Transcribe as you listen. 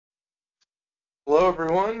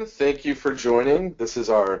everyone. Thank you for joining. This is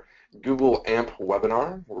our Google AMP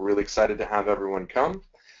webinar. We're really excited to have everyone come.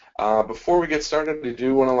 Before we get started, I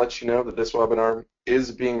do want to let you know that this webinar is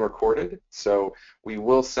being recorded, so we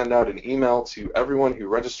will send out an email to everyone who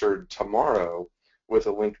registered tomorrow with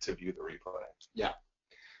a link to view the replay. Yeah.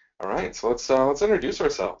 All right, so let's introduce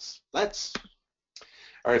ourselves. Let's.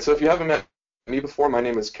 All right, so if you haven't met me before, my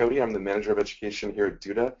name is Cody. I'm the Manager of Education here at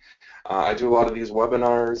Duda. I do a lot of these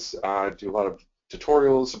webinars, do a lot of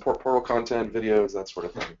tutorials, support portal content, videos, that sort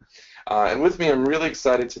of thing. And with me, I'm really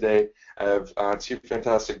excited today. I have two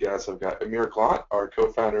fantastic guests. I've got Amir Glott, our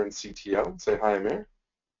co-founder and CTO. Say hi, Amir.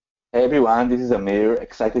 Hey everyone, this is Amir.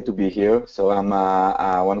 Excited to be here. So I'm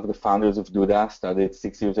one of the founders of Duda, started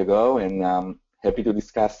 6 years ago, and I'm happy to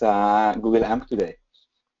discuss Google AMP today.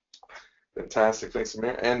 Fantastic, thanks,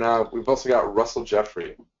 Amir. And we've also got Russell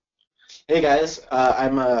Jeffrey. Hey guys,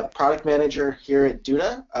 I'm a product manager here at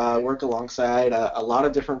Duda. Work alongside a lot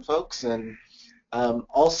of different folks, and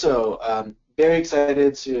also very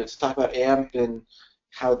excited to talk about AMP and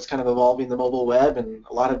how it's kind of evolving the mobile web and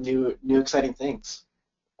a lot of new exciting things.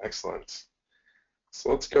 Excellent. So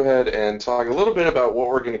let's go ahead and talk a little bit about what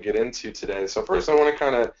we're going to get into today. So first, I want to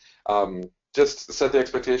kind of just set the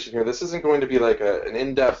expectation here. This isn't going to be like an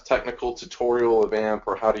in-depth technical tutorial of AMP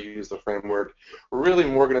or how to use the framework. We're really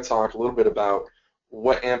more going to talk a little bit about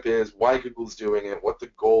what AMP is, why Google's doing it, what the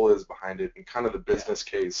goal is behind it, and kind of the business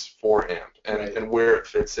case for AMP, and where it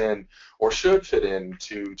fits in or should fit in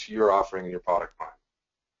to your offering and your product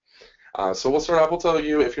line. So we'll start off. We'll tell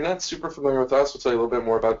you, if you're not super familiar with us, we'll tell you a little bit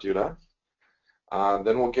more about Duda.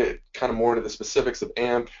 Then we'll get kind of more into the specifics of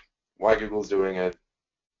AMP, why Google's doing it,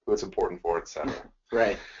 who it's important for, etc.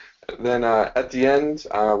 Right. Then at the end,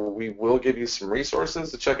 we will give you some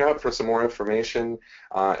resources to check out for some more information.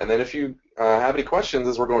 And then if you have any questions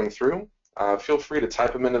as we're going through, feel free to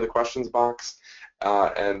type them into the questions box.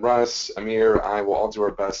 And Russ, Amir, I will all do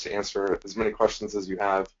our best to answer as many questions as you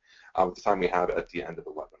have with the time we have at the end of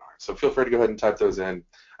the webinar. So feel free to go ahead and type those in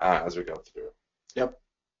as we go through. Yep.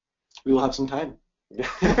 We will have some time.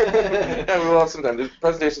 Yeah, we will have some time. The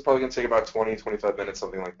presentation is probably going to take about 20, 25 minutes,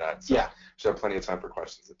 something like that. So yeah. Should have plenty of time for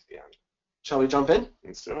questions at the end. Shall we jump in?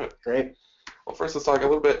 Let's do it. Great. Well, first let's talk a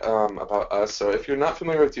little bit about us. So if you're not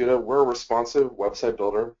familiar with Duda, we're a responsive website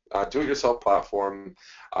builder, do-it-yourself platform.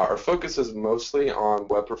 Our focus is mostly on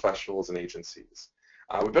web professionals and agencies.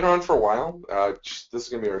 We've been around for a while. This is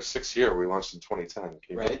going to be our 6th year. We launched in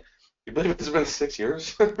 2010. Right. You believe it's been 6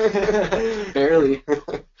 years? Barely.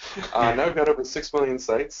 Now we've got over 6 million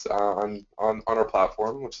sites on our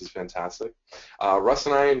platform, which is fantastic. Russ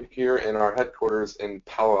and I are here in our headquarters in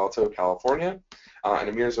Palo Alto, California, and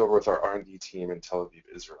Amir's over with our R&D team in Tel Aviv,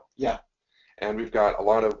 Israel. Yeah. And we've got a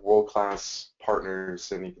lot of world-class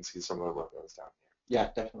partners, and you can see some of our logos down here. Yeah,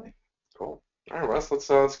 definitely. Cool. All right, Russ,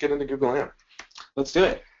 let's get into Google AMP. Let's do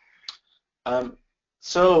it.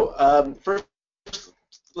 First,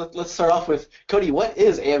 let's start off with, Cody, what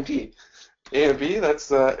is AMP? AMP,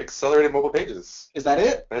 that's Accelerated Mobile Pages. Is that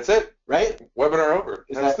it? That's it. Right? Webinar over.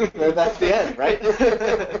 That's the end, right?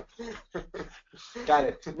 Got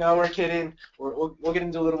it. No, we're kidding. We'll get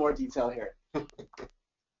into a little more detail here.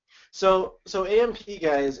 So AMP,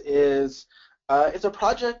 guys, is it's a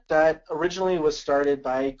project that originally was started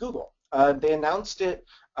by Google. They announced it,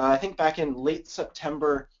 I think, back in late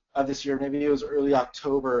September of this year. Maybe it was early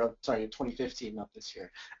October of 2015, not this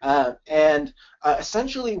year.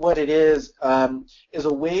 Essentially, what it is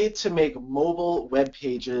a way to make mobile web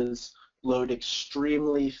pages load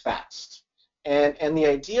extremely fast. And the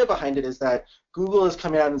idea behind it is that Google is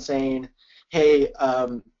coming out and saying, hey,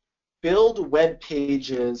 build web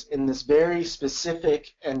pages in this very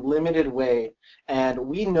specific and limited way, and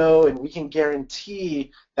we know and we can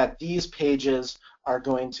guarantee that these pages are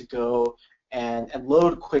going to go and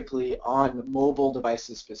load quickly on mobile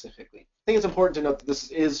devices specifically. I think it's important to note that this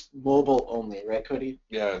is mobile only, right, Cody?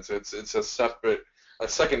 Yeah, it's a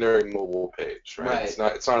secondary mobile page, right? It's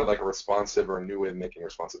not like a responsive or a new way of making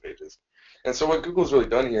responsive pages. And so what Google's really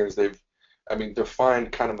done here is they've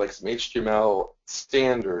defined kind of like some HTML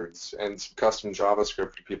standards and some custom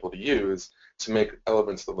JavaScript for people to use to make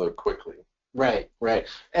elements that load quickly. Right.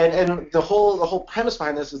 And the whole premise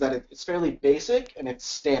behind this is that it's fairly basic and it's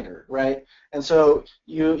standard, right? And so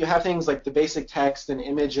you have things like the basic text and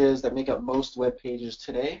images that make up most web pages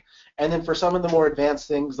today. And then for some of the more advanced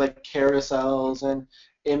things like carousels and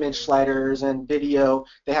image sliders and video,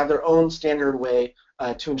 they have their own standard way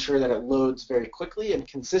to ensure that it loads very quickly and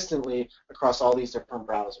consistently across all these different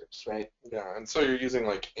browsers, right? Yeah, and so you're using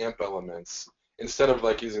like AMP elements. Instead of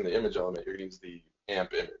like using the image element, you're going to use the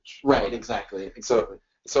AMP image. Right, exactly. So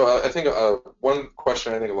So I think one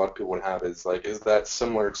question I think a lot of people would have is like, is that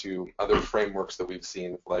similar to other frameworks that we've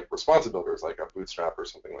seen, like responsive builders, like a Bootstrap or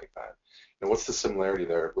something like that? And what's the similarity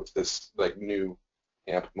there with this like new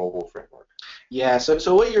AMP mobile framework? Yeah,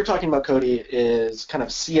 so what you're talking about, Cody, is kind of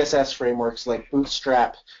CSS frameworks like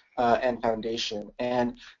Bootstrap and Foundation,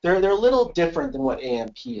 and they're a little different than what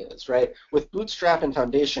AMP is, right? With Bootstrap and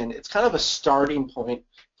Foundation, it's kind of a starting point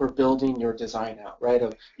for building your design out, right?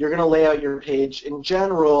 You're going to lay out your page in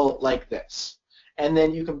general like this, and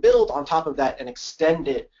then you can build on top of that and extend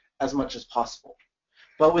it as much as possible.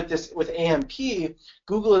 But with AMP,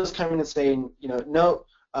 Google is coming and saying, no,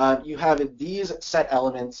 you have these set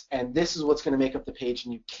elements, and this is what's going to make up the page,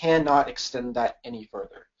 and you cannot extend that any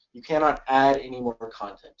further. You cannot add any more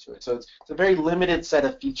content to it. So it's a very limited set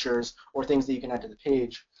of features or things that you can add to the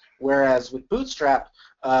page. Whereas with Bootstrap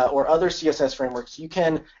or other CSS frameworks, you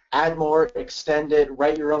can add more, extend it,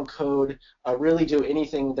 write your own code, really do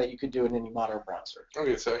anything that you could do in any modern browser.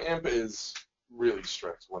 Okay, so AMP is really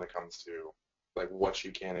strict when it comes to like what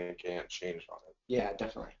you can and can't change on it. Yeah,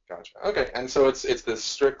 definitely. Gotcha. Okay, and so it's this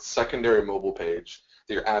strict secondary mobile page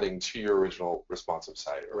that you're adding to your original responsive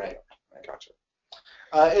site. Right. Gotcha.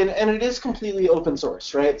 And it is completely open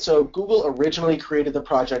source, right? So Google originally created the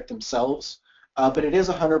project themselves, but it is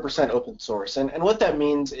 100% open source. And what that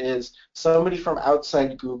means is somebody from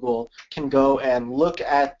outside Google can go and look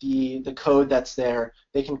at the code that's there.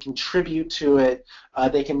 They can contribute to it.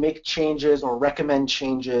 They can make changes or recommend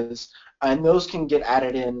changes, and those can get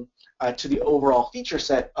added in to the overall feature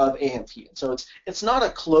set of AMP. So it's not a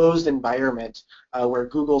closed environment where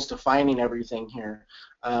Google's defining everything here.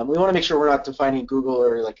 We want to make sure we're not defining Google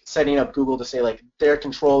or like setting up Google to say like they're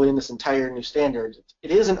controlling this entire new standard.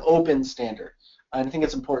 It is an open standard, and I think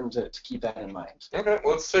it's important to keep that in mind. Okay,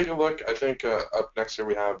 well, let's take a look. I think up next here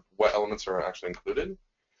we have what elements are actually included.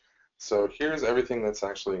 So here's everything that's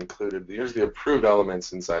actually included. Here's the approved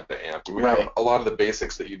elements inside the AMP. We have a lot of the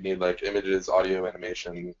basics that you'd need, like images, audio,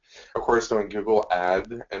 animation. Of course, knowing Google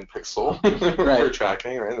Ad and Pixel for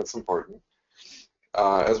tracking, right? That's important.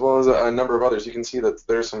 As well as a number of others. You can see that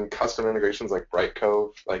there's some custom integrations like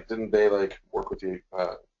Brightcove. Like, didn't they like work with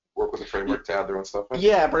the framework to add their own stuff in?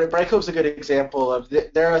 Yeah, Brightcove's a good example of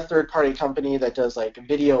they're a third-party company that does like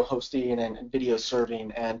video hosting and video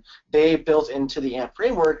serving, and they built into the AMP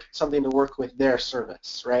framework something to work with their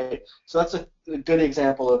service, right? So that's a good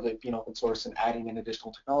example of it being open source and adding in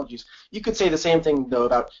additional technologies. You could say the same thing though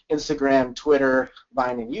about Instagram, Twitter,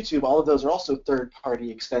 Vine, and YouTube. All of those are also third-party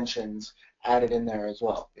extensions added in there as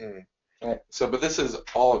well. Mm. Right. So, but this is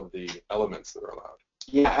all of the elements that are allowed.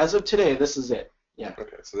 Yeah, as of today, this is it. Yeah.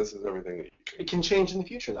 Okay, so this is everything that you can. It can change in the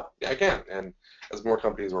future, though. Yeah, it can, and as more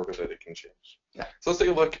companies work with it, it can change. Yeah. So let's take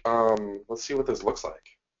a look. Let's see what this looks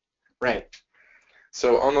like. Right.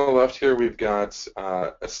 So on the left here, we've got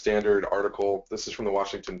a standard article. This is from the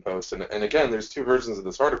Washington Post, and again, there's two versions of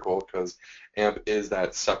this article because AMP is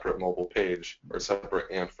that separate mobile page or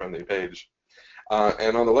separate AMP-friendly page.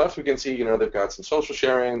 And on the left, we can see, they've got some social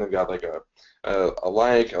sharing. They've got like a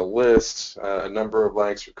like, a list, a number of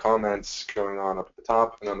likes or comments going on up at the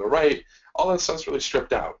top. And on the right, all that stuff's really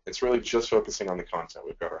stripped out. It's really just focusing on the content.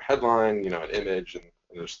 We've got our headline, an image, and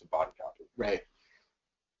there's the body copy. Right.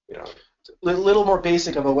 A little more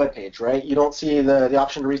basic of a web page, right? You don't see the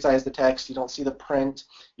option to resize the text. You don't see the print.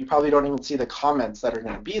 You probably don't even see the comments that are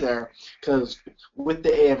going to be there because with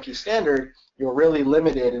the AMP standard, you're really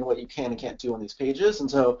limited in what you can and can't do on these pages.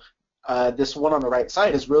 And so this one on the right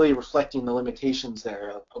side is really reflecting the limitations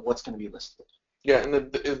there of what's going to be listed. Yeah,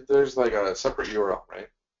 and there's like a separate URL, right?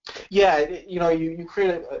 Yeah, you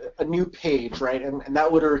create a new page, right, and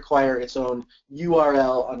that would require its own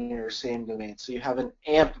URL on your same domain. So you have an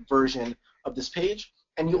AMP version of this page,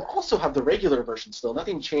 and you also have the regular version still.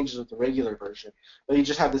 Nothing changes with the regular version, but you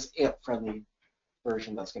just have this AMP-friendly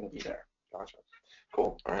version that's going to be there. Gotcha.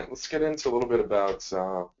 Cool. All right, let's get into a little bit about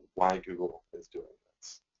why Google is doing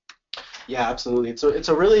this. Yeah, absolutely. It's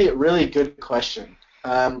a really, really good question.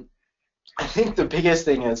 I think the biggest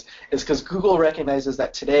thing is because Google recognizes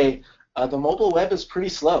that today the mobile web is pretty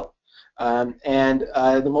slow, and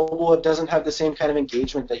the mobile web doesn't have the same kind of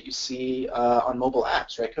engagement that you see on mobble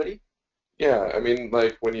apps, right, Cody? Yeah, I mean,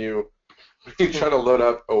 like when you try to load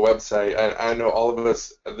up a website, I know all of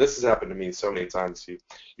us, this has happened to me so many times. You're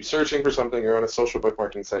searching for something, you're on a social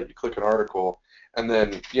bookmarking site, you click an article, and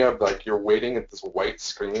then you're waiting at this white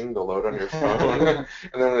screen to load on your phone, and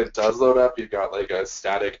then when it does load up, you've got like a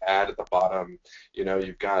static ad at the bottom,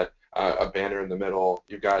 you've got a banner in the middle,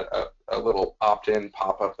 you've got a little opt-in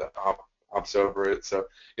pop-up that pops over it, so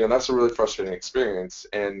that's a really frustrating experience,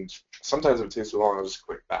 and sometimes if it takes too long, I'll just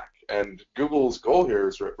click back. And Google's goal here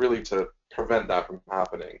is really to prevent that from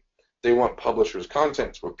happening. They want publishers'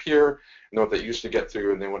 content to appear, know what they used to get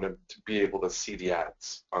through, and they want to be able to see the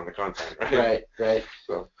ads on the content, right? Right, right.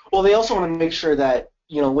 So. Well, they also want to make sure that,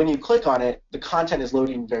 when you click on it, the content is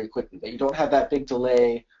loading very quickly, that you don't have that big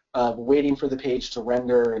delay of waiting for the page to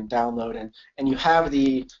render and download, and you have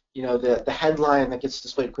the headline that gets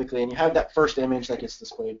displayed quickly, and you have that first image that gets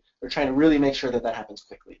displayed. They're trying to really make sure that that happens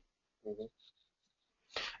quickly. Mm-hmm.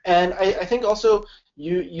 And I think also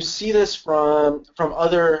you see this from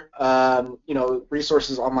other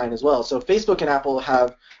resources online as well. So Facebook and Apple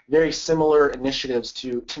have very similar initiatives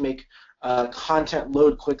to make content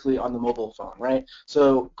load quickly on the mobile phone, right?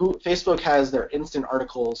 So Facebook has their instant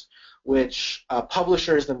articles, which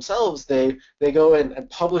publishers themselves they go and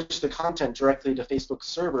publish the content directly to Facebook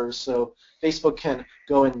servers, so Facebook can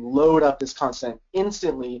go and load up this content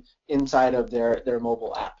instantly inside of their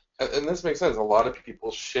mobile app. And this makes sense. A lot of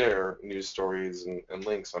people share news stories and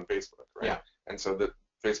links on Facebook, right? Yeah. And so that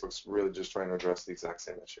Facebook's really just trying to address the exact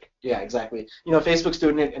same issue. Yeah, exactly. Facebook's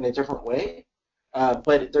doing it in a different way,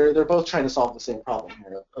 but they're both trying to solve the same problem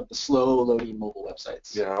here of the slow loading mobile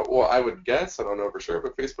websites. Yeah. Well, I would guess, I don't know for sure,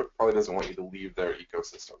 but Facebook probably doesn't want you to leave their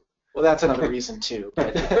ecosystem. Well, that's another reason too.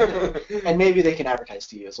 But and maybe they can advertise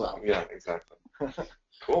to you as well. Yeah, exactly.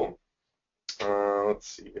 Cool. Let's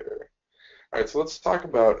see here. All right, so let's talk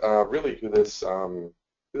about really who this.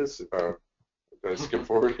 Did I skip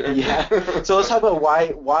forward here? Yeah. So let's talk about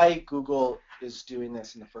why Google is doing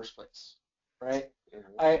this in the first place, right?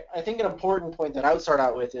 Mm-hmm. I think an important point that I would start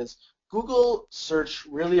out with is Google search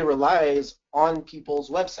really relies on people's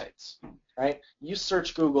websites, right? You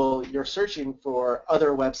search Google, you're searching for other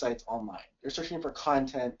websites online. You're searching for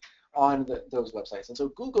content on those websites, and so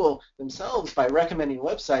Google themselves, by recommending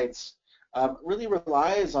websites, really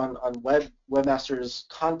relies on webmasters'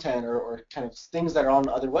 content or kind of things that are on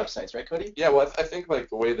other websites, right, Cody? Yeah, well, I think like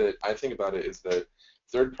the way that I think about it is that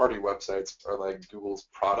third-party websites are like Google's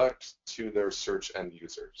product to their search end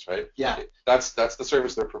users, right? Yeah. That's the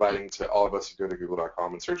service they're providing to all of us who go to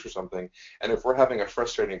google.com and search for something. And if we're having a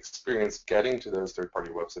frustrating experience getting to those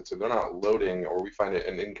third-party websites, or they're not loading, or we find it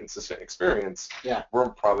an inconsistent experience, yeah, we're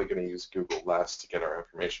probably going to use Google less to get our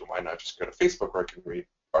information. Why not just go to Facebook where I can read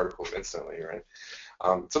articles instantly, right?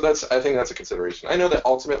 So I think that's a consideration. I know that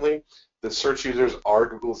ultimately the search users are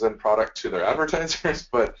Google's end product to their advertisers,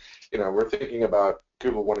 but we're thinking about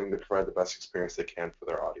Google wanting to provide the best experience they can for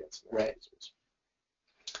their audience. And their right. users.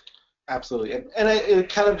 Absolutely, and it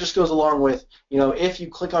kind of just goes along with, if you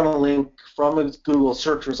click on a link from a Google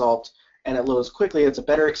search result and it loads quickly, it's a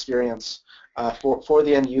better experience for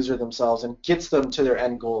the end user themselves and gets them to their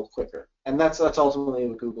end goal quicker. And that's ultimately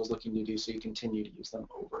what Google's looking to do, so you continue to use them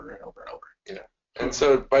over and over and over. Yeah, and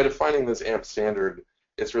so by defining this AMP standard,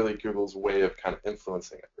 it's really Google's way of kind of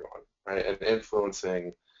influencing everyone, right, and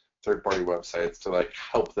influencing third-party websites to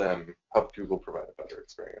help Google provide a better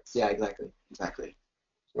experience. Yeah, exactly.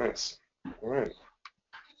 Nice. All right.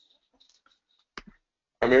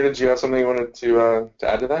 Amir, did you have something you wanted to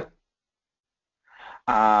add to that?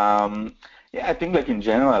 Yeah, I think in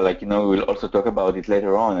general, we'll also talk about it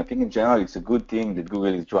later on. I think in general it's a good thing that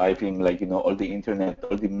Google is driving all the internet,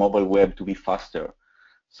 all the mobile web to be faster.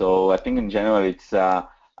 So I think in general it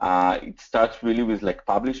starts really with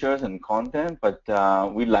publishers and content, but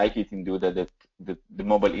we like it in Duda that the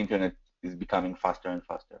mobile internet is becoming faster and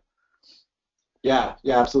faster. Yeah,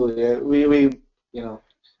 absolutely.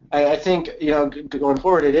 I think going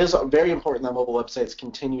forward, it is very important that mobile websites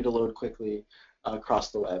continue to load quickly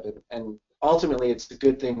across the web, and ultimately, it's a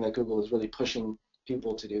good thing that Google is really pushing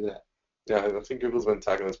people to do that. Yeah, I think Google's been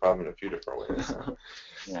tackling this problem in a few different ways.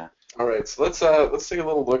 Yeah. All right, so let's take a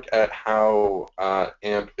little look at how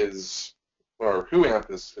AMP is, or who AMP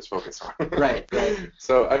is focused on. Right.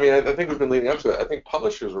 So, I mean, I think we've been leading up to it. I think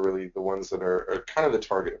publishers are really the ones that are kind of the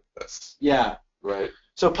target of this. Yeah. Right.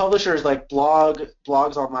 So publishers like blogs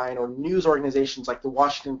online, or news organizations like the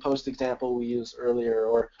Washington Post example we used earlier,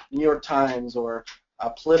 or New York Times, or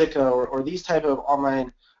Politica, or these type of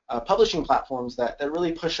online publishing platforms that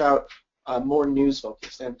really push out more news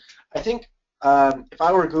focused. And I think if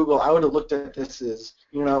I were Google, I would have looked at this as,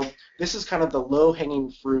 this is kind of the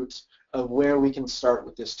low-hanging fruit of where we can start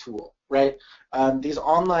with this tool, right? These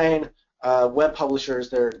online web publishers,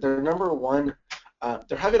 they're number one,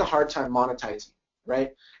 they're having a hard time monetizing,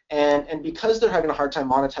 right? And because they're having a hard time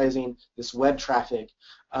monetizing this web traffic,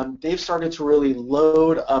 they've started to really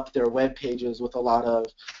load up their web pages with a lot of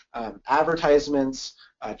advertisements,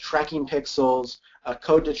 tracking pixels,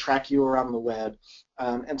 code to track you around the web.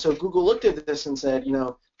 And so Google looked at this and said,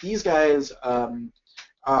 these guys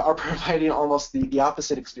are providing almost the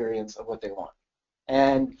opposite experience of what they want.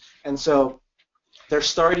 And so they're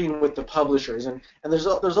starting with the publishers, and there's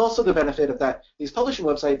also the benefit of that these publishing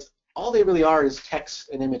websites, all they really are is text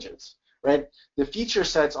and images, right? The feature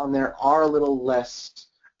sets on there are a little less,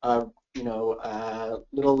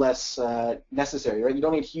 necessary, right? You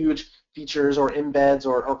don't need huge features or embeds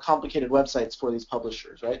or complicated websites for these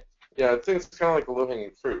publishers, right? Yeah, I think it's kind of like a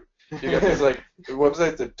low-hanging fruit. You got these like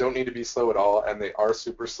websites that don't need to be slow at all, and they are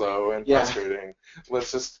super slow and Yeah. frustrating.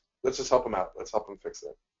 Let's just help them out. Let's help them fix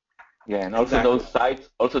it. Yeah, and also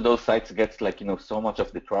those sites gets like so much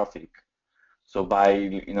of the traffic. So by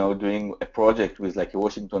doing a project with like a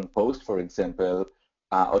Washington Post, for example,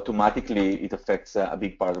 automatically it affects a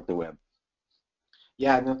big part of the web.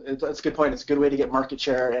 Yeah, no, that's a good point. It's a good way to get market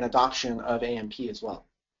share and adoption of AMP as well.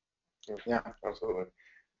 Yeah, absolutely.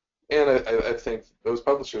 And I think those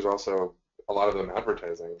publishers also, a lot of them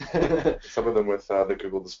advertising, some of them with the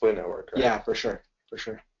Google Display Network, right? Yeah, for sure, for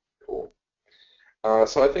sure. Cool.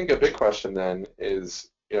 So I think a big question then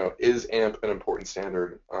is, is AMP an important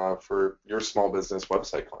standard for your small business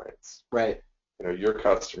website clients? Right. Your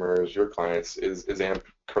customers, your clients, is AMP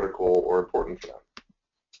critical or important for them?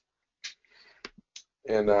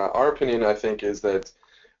 And our opinion, I think, is that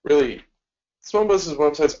really small business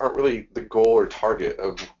websites aren't really the goal or target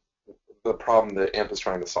of the problem that AMP is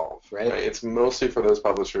trying to solve. Right. It's mostly for those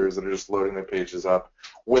publishers that are just loading their pages up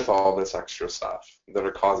with all this extra stuff that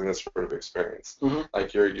are causing this sort of experience. Mm-hmm.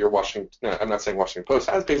 Like you're Washington. I'm not saying Washington Post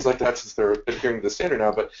has pages like that since they're adhering to the standard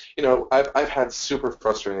now, but I've had super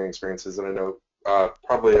frustrating experiences, and I know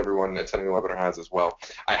probably everyone attending the webinar has as well.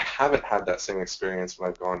 I haven't had that same experience when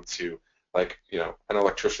I've gone to like an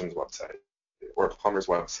electrician's website or a plumber's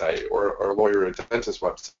website or a lawyer or a dentist's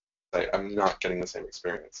website. I'm not getting the same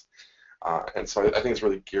experience. And so I think it's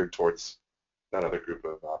really geared towards that other group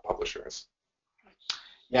of publishers.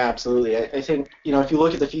 Yeah, absolutely. I think, if you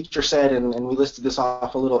look at the feature set, and we listed this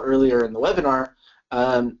off a little earlier in the webinar,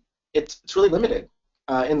 it's really limited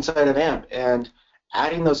inside of AMP, and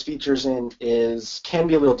adding those features in can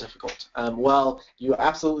be a little difficult. While you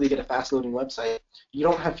absolutely get a fast-loading website, you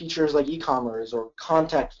don't have features like e-commerce or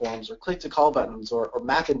contact forms or click-to-call buttons or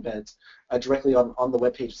map embeds directly on the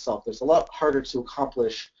web page itself. There's a lot harder to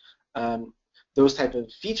accomplish those type of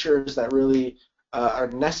features that really are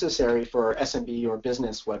necessary for SMB or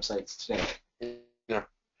business websites today. Yeah.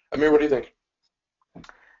 Amir, what do you think?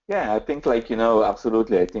 Yeah, I think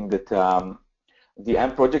absolutely. I think that the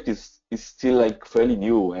AMP project is still like fairly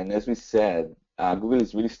new, and as we said, Google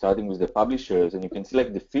is really starting with the publishers, and you can see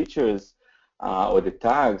like the features or the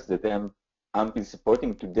tags that AMP is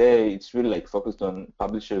supporting today. It's really like focused on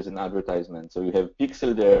publishers and advertisements. So you have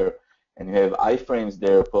Pixel there, and you have iframes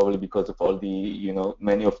there, probably because of all the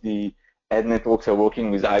many of the ad networks are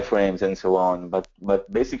working with iframes and so on.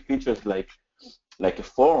 But basic features like a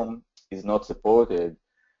form is not supported.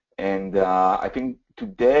 And I think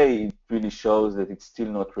today it really shows that it's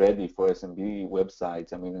still not ready for SMB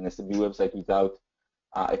websites. I mean, an SMB website without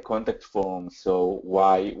a contact form, so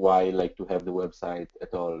why like to have the website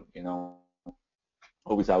at all,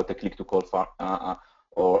 or without a click to call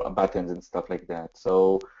or buttons and stuff like that.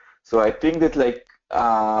 So I think that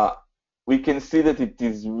we can see that it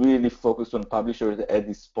is really focused on publishers at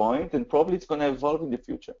this point, and probably it's going to evolve in the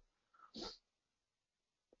future.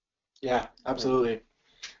 Yeah, absolutely.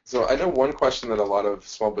 So I know one question that a lot of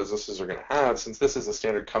small businesses are going to have, since this is a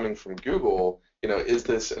standard coming from Google, is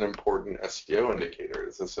this an important SEO indicator?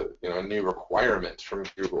 Is this a new requirement from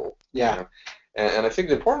Google? Yeah. And I think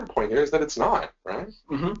the important point here is that it's not, right?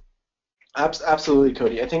 Mm-hmm. Absolutely,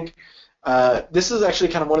 Cody. I think this is actually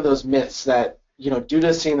kind of one of those myths that,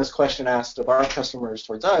 Duda seeing this question asked of our customers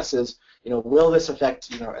towards us is, will this affect,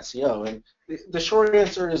 SEO? And the short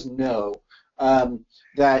answer is no.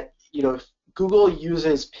 That, Google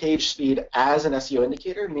uses page speed as an SEO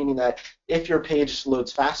indicator, meaning that if your page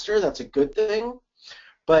loads faster, that's a good thing.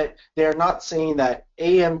 But they're not saying that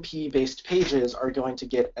AMP-based pages are going to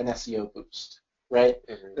get an SEO boost, right?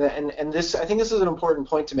 Mm-hmm. And this, I think this is an important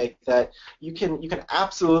point to make, that you can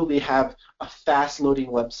absolutely have a fast-loading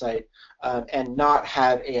website and not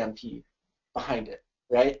have AMP behind it,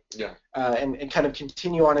 right? Yeah. And kind of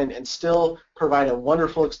continue on and still provide a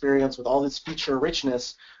wonderful experience with all this feature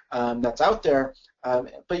richness that's out there,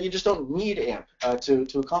 but you just don't need AMP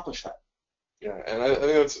to accomplish that. Yeah, and I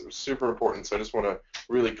think that's super important, so I just want to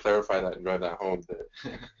really clarify that and drive that home.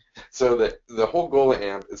 So that the whole goal of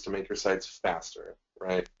AMP is to make your sites faster,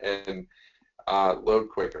 right, and load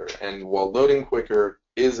quicker. And while loading quicker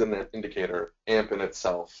is an indicator, AMP in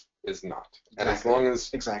itself is not. And as long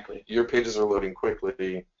as your pages are loading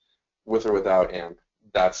quickly, with or without AMP,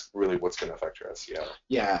 that's really what's going to affect your SEO.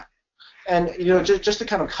 Yeah. And just to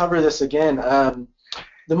kind of cover this again,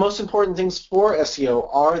 the most important things for SEO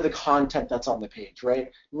are the content that's on the page, right?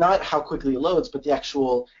 Not how quickly it loads, but the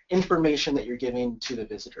actual information that you're giving to the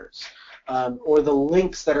visitors, or the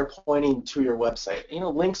links that are pointing to your website. You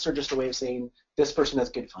know, links are just a way of saying this person has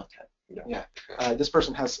good content. Yeah, this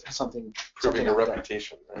person has something. Proving your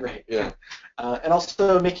reputation. Right. Yeah. And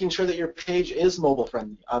also making sure that your page is mobile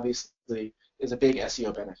friendly, obviously, is a big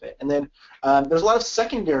SEO benefit. And then there's a lot of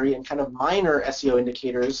secondary and kind of minor SEO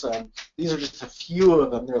indicators. These are just a few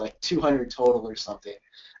of them. They're like 200 total or something.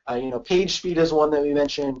 You know, page speed is one that we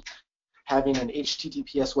mentioned. Having an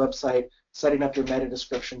HTTPS website, setting up your meta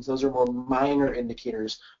descriptions. Those are more minor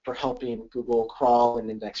indicators for helping Google crawl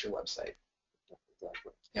and index your website.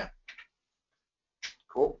 Exactly. Yeah.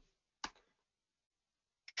 Cool.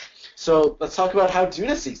 So let's talk about how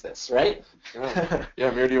Duda sees this, right? Yeah,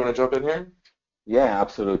 Amir, do you want to jump in here? Yeah,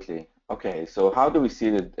 absolutely. Okay, so how do we see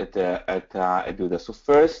it at Duda? So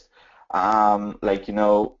first, like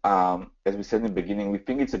as we said in the beginning, we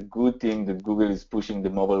think it's a good thing that Google is pushing the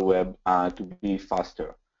mobile web to be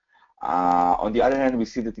faster. On the other hand, we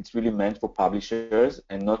see that it's really meant for publishers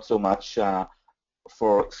and not so much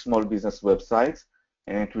for small business websites,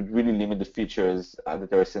 and it would really limit the features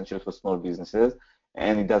that are essential for small businesses,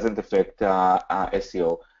 and it doesn't affect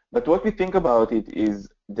SEO. But what we think about it is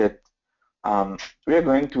that we are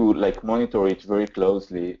going to monitor it very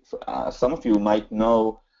closely. So, some of you might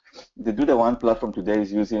know the Duda One platform today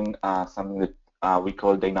is using something that we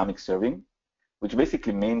call dynamic serving, which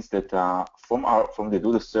basically means that from the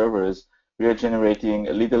Duda servers, we are generating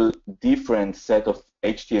a little different set of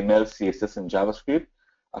HTML, CSS, and JavaScript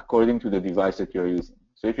according to the device that you're using.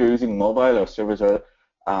 So if you're using mobile, our servers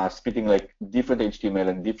are spitting like different HTML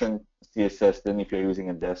and different CSS than if you're using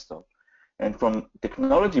a desktop. And from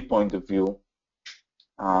technology point of view,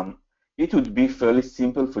 it would be fairly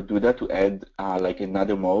simple for Duda to add like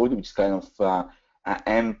another mode, which is kind of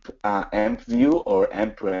AMP view or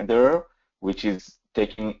AMP renderer, which is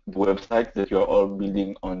taking the website that you're all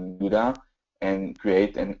building on Duda and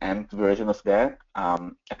create an AMP version of that.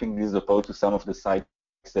 I think this is opposed to some of the sites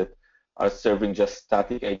that are serving just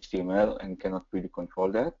static HTML and cannot really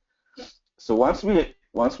control that. So once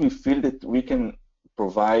we feel that we can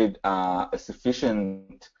provide a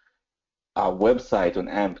sufficient website on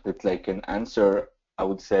AMP that can answer, I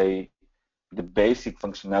would say, the basic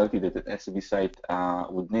functionality that an SMB site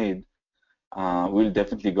would need, we'll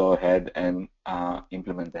definitely go ahead and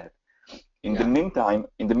implement that. In the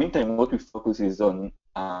meantime, what we focus is on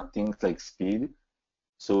things like speed.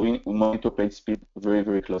 So we monitor page speed very,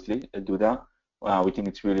 very closely at Duda. We think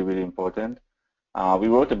it's really, really important. We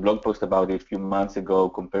wrote a blog post about it a few months ago,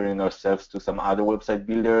 comparing ourselves to some other website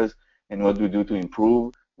builders and what we do to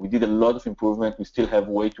improve. We did a lot of improvement. We still have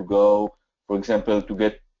a way to go. For example, to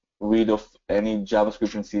get rid of any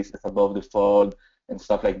JavaScript and CSS above the fold and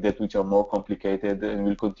stuff like that, which are more complicated, and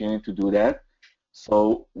we'll continue to do that.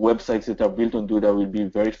 So websites that are built on Duda will be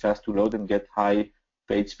very fast to load and get high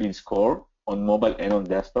page speed score on mobile and on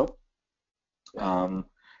desktop.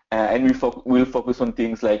 And we'll focus on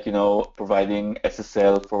things like providing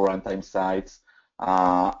SSL for runtime sites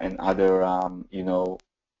and other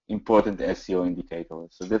important SEO indicators.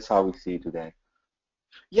 So that's how we see it today.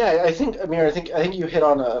 Yeah, I think Amir, I think you hit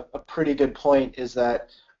on a pretty good point. Is that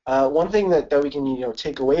one thing that we can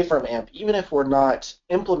take away from AMP, even if we're not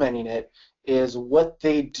implementing it, is what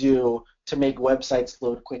they do to make websites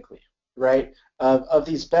load quickly, right? Of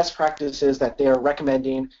these best practices that they are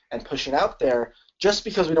recommending and pushing out there, just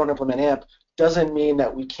because we don't implement AMP doesn't mean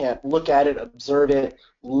that we can't look at it, observe it,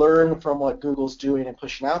 learn from what Google's doing and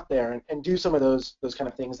pushing out there, and do some of those kind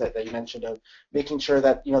of things that you mentioned, of making sure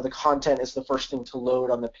that the content is the first thing to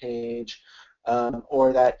load on the page,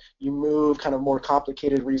 or that you move kind of more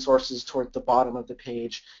complicated resources toward the bottom of the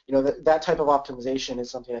page. That type of optimization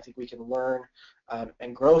is something I think we can learn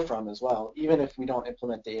and grow from as well, even if we don't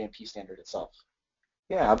implement the AMP standard itself.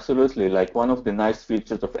 Yeah, absolutely. Like one of the nice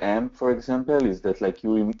features of AMP, for example, is that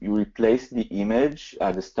you replace the image,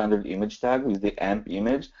 the standard image tag, with the AMP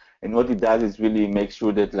image, and what it does is really make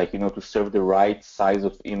sure that to serve the right size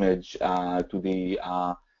of image to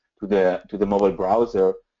the mobile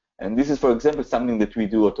browser. And this is, for example, something that we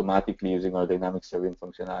do automatically using our dynamic serving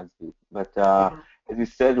functionality. But as you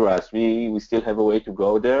said, Russ, we still have a way to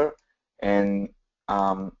go there, and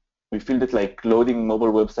we feel that loading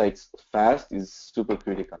mobile websites fast is super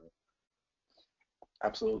critical.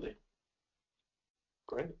 Absolutely.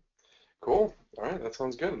 Great. Cool. All right, that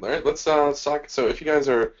sounds good. All right, let's talk. So if you guys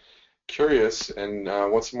are curious and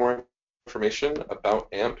want some more information about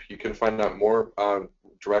AMP, you can find out more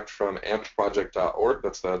direct from ampproject.org.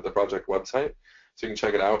 That's the project website, so you can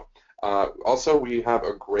check it out. Also, we have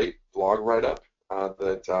a great blog write-up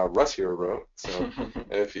that Russ here wrote. So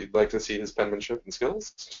if you'd like to see his penmanship and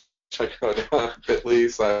skills, check out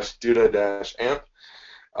bit.ly/Duda-amp.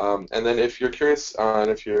 And then if you're curious and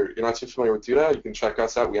if you're not too familiar with Duda, you can check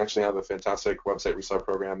us out. We actually have a fantastic website reseller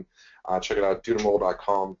program. Check it out,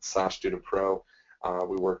 dudamobile.com/dudapro.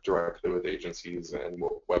 We work directly with agencies and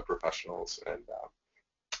web professionals. And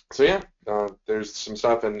so yeah, there's some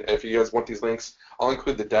stuff. And if you guys want these links, I'll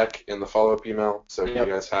include the deck in the follow-up email. So you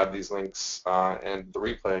guys have these links and the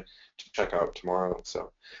replay to check out tomorrow.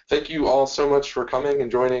 So thank you all so much for coming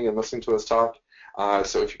and joining and listening to us talk.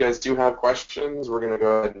 So if you guys do have questions, we're going to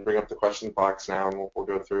go ahead and bring up the questions box now, and we'll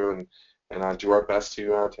go through and do our best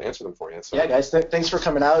to answer them for you. So. Yeah, guys, thanks for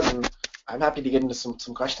coming out, and I'm happy to get into some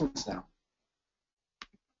questions now.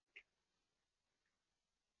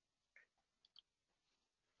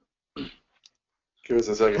 Give us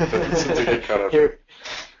a second to get caught up. Here.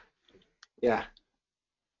 Yeah.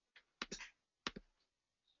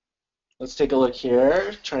 Let's take a look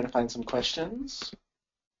here, trying to find some questions.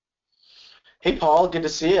 Hey, Paul, good to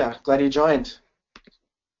see you. Glad you joined.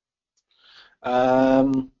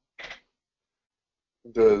 Does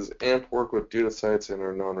AMP work with Duda sites and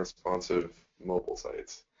or non-responsive mobile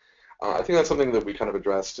sites? I think that's something that we kind of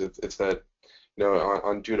addressed. It's that,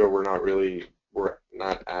 on Duda we're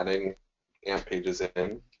not adding AMP pages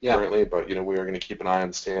in currently, but we are going to keep an eye on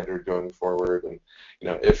the standard going forward, and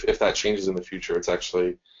if that changes in the future, it's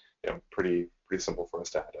actually pretty simple for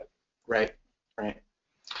us to add it. Right.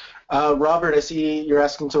 Robert, I see you're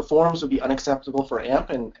asking, so forums would be unacceptable for AMP,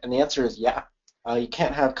 and the answer is yeah. You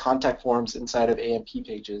can't have contact forms inside of AMP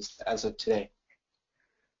pages as of today.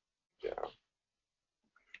 Yeah.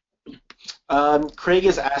 Craig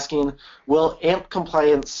is asking, will AMP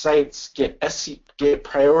compliant sites get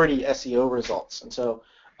priority SEO results? And so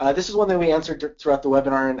this is one that we answered throughout the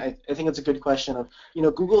webinar, and I think it's a good question of,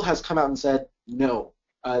 Google has come out and said no.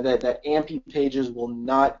 That AMP pages will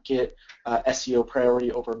not get SEO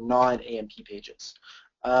priority over non-AMP pages.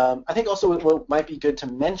 I think also what might be good to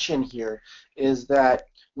mention here is that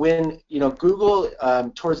when Google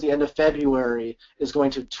towards the end of February is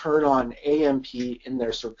going to turn on AMP in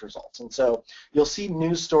their search results, and so you'll see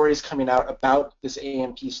news stories coming out about this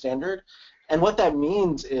AMP standard, and what that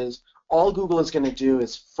means is all Google is going to do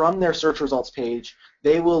is from their search results page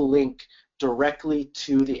they will link directly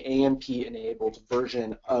to the AMP-enabled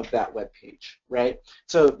version of that web page, right?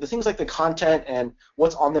 So the things like the content and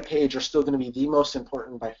what's on the page are still going to be the most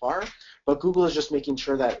important by far, but Google is just making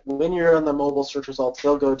sure that when you're on the mobile search results,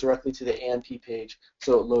 they'll go directly to the AMP page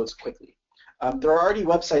so it loads quickly. There are already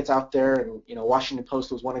websites out there, and Washington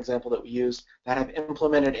Post was one example that we used, that have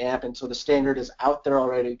implemented AMP, and so the standard is out there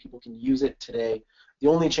already. People can use it today. The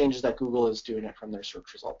only change is that Google is doing it from their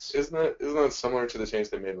search results. Isn't that similar to the change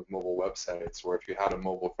they made with mobile websites, where if you had a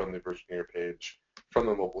mobile-friendly version of your page, from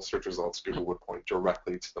the mobile search results, Google would point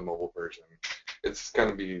directly to the mobile version? It's going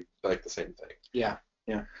to be like the same thing. Yeah.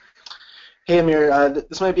 Hey, Amir,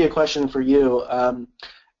 this might be a question for you.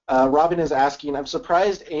 Robin is asking, I'm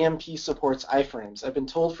surprised AMP supports iframes. I've been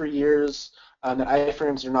told for years that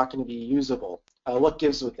iframes are not going to be usable. What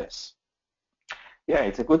gives with this? Yeah,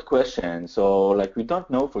 it's a good question. So, we don't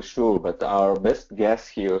know for sure, but our best guess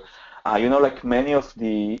here, like many of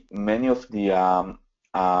the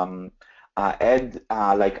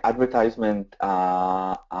advertisement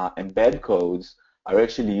embed codes are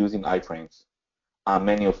actually using iframes.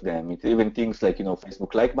 Many of them. It's even things like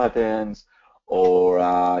Facebook like buttons, or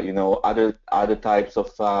other types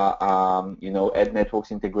of ad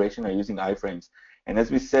networks integration are using iframes. And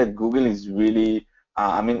as we said, Google is really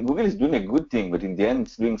Google is doing a good thing, but in the end,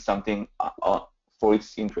 it's doing something for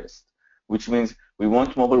its interest, which means we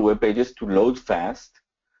want mobile web pages to load fast,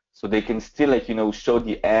 so they can still, show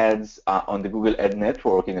the ads on the Google Ad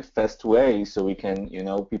Network in a fast way, so we can,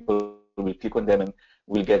 people will click on them and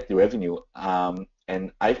will get the revenue. And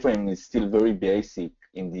iframe is still very basic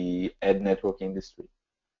in the ad network industry,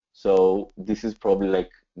 so this is probably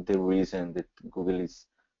the reason that Google is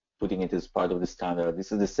putting it as part of the standard.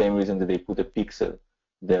 This is the same reason that they put a pixel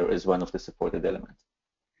there as one of the supported elements.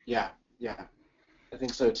 Yeah, I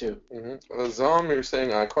think so too. Zom, you're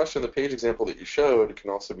saying, question, the page example that you showed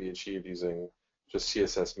can also be achieved using just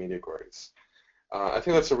CSS media queries. I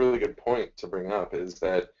think that's a really good point to bring up, is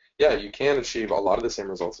that, yeah, you can achieve a lot of the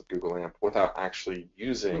same results of Google AMP without actually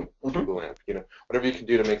using Google AMP. Whatever you can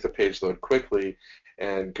do to make the page load quickly,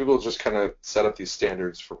 and Google just kind of set up these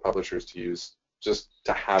standards for publishers to use, just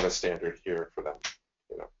to have a standard here for them.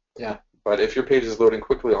 Yeah. But if your page is loading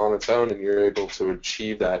quickly on its own and you're able to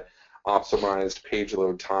achieve that optimized page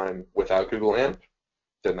load time without Google AMP,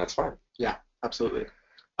 then that's fine. Yeah, absolutely.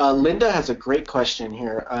 Linda has a great question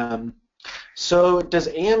here. So does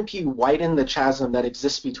AMP widen the chasm that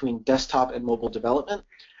exists between desktop and mobile development?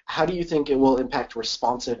 How do you think it will impact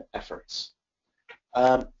responsive efforts?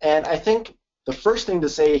 And I think the first thing to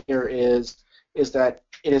say here is that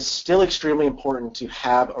it is still extremely important to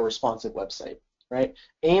have a responsive website, right?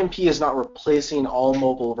 AMP is not replacing all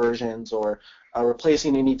mobile versions or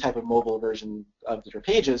replacing any type of mobile version of your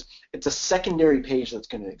pages. It's a secondary page that's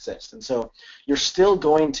going to exist. And so you're still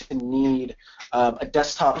going to need a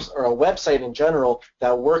desktop or a website in general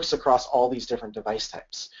that works across all these different device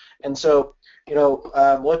types. And so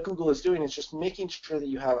what Google is doing is just making sure that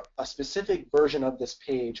you have a specific version of this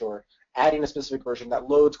page or adding a specific version that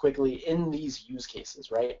loads quickly in these use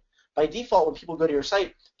cases, right? By default, when people go to your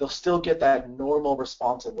site, they'll still get that normal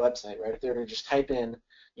responsive website, right? If they're going to just type in,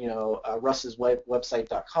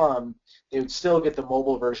 russ'swebsite.com, they would still get the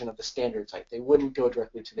mobile version of the standard site. They wouldn't go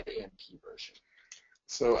directly to the AMP version.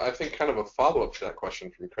 So I think kind of a follow-up to that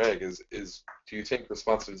question from Craig is do you think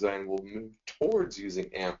responsive design will move towards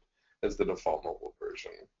using AMP as the default mobile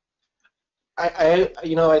version? I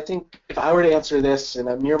think if I were to answer this, and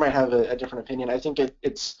Amir might have a different opinion, I think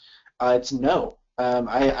it's no.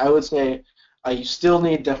 I would say you still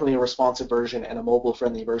need definitely a responsive version and a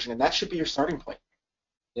mobile-friendly version, and that should be your starting point.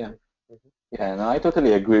 Yeah. Yeah, no, I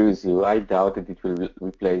totally agree with you. I doubt that it will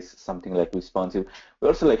replace something like responsive. We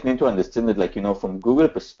also need to understand that from Google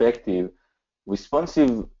perspective,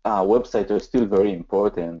 responsive websites are still very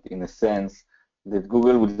important in a sense that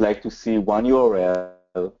Google would like to see one URL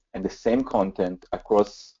and the same content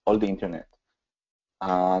across all the internet,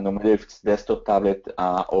 no matter if it's desktop, tablet,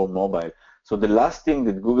 or mobile. So the last thing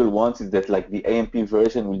that Google wants is that the AMP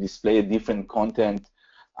version will display a different content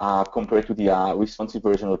compared to the responsive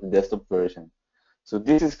version or the desktop version. So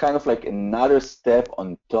this is kind of another step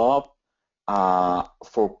on top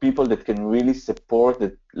for people that can really support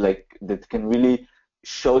that can really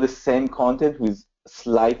show the same content with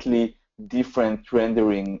slightly different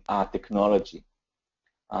rendering technology.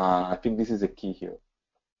 I think this is a key here.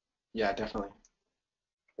 Yeah, definitely.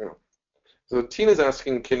 Yeah. So Tina's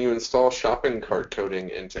asking, can you install shopping cart coding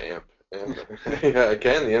into AMP? And yeah,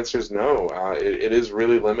 again, the answer is no. It is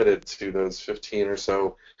really limited to those 15 or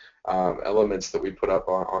so elements that we put up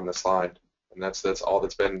on the slide, and that's all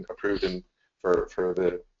that's been approved for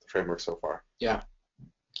the framework so far. Yeah.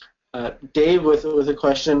 Dave with a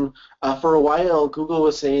question. For a while, Google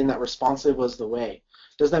was saying that responsive was the way.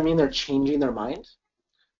 Does that mean they're changing their mind?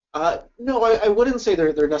 No, I wouldn't say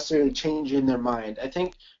they're necessarily changing their mind. I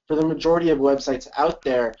think for the majority of websites out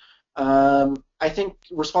there, I think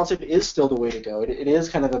responsive is still the way to go. It is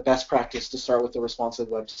kind of a best practice to start with a responsive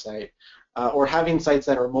website, or having sites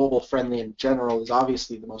that are mobile friendly in general is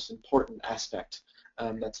obviously the most important aspect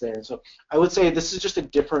that's there. And so I would say this is just a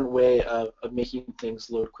different way of making things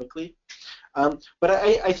load quickly. But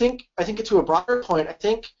I think to a broader point, I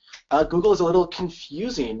think Google is a little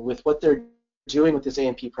confusing with what they're doing with this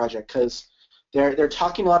AMP project because they're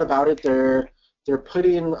talking a lot about it. They're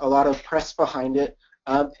putting a lot of press behind it.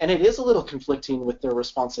 And it is a little conflicting with their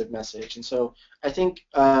responsive message. And so I think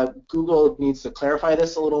Google needs to clarify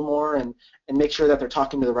this a little more and make sure that they're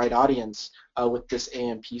talking to the right audience with this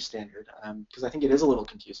AMP standard, because I think it is a little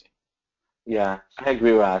confusing. Yeah, I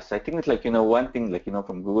agree, Russ. I think it's one thing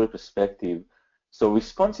from Google perspective, so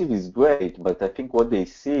responsive is great, but I think what they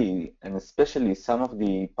see, and especially some of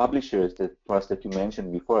the publishers that you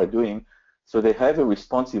mentioned before are doing, so they have a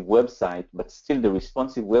responsive website, but still the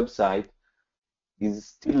responsive website is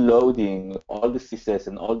still loading all the CSS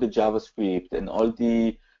and all the JavaScript and all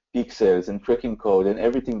the pixels and tracking code and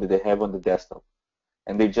everything that they have on the desktop.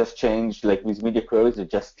 And they just changed, with media queries, they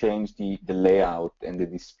just changed the layout and the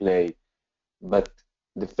display. But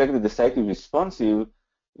the fact that the site is responsive,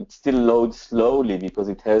 it still loads slowly because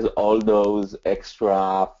it has all those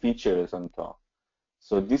extra features on top.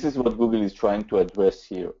 So this is what Google is trying to address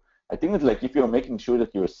here. I think that if you're making sure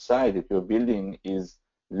that your site that you're building is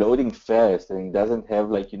loading fast and it doesn't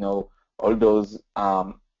have all those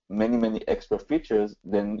many extra features,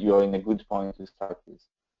 then you're in a good point to start with.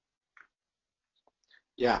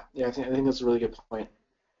 Yeah, I think that's a really good point.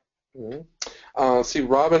 Mm-hmm. See,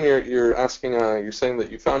 Robin, you're asking, you're saying that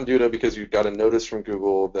you found Duda because you got a notice from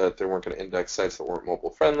Google that they weren't going to index sites that weren't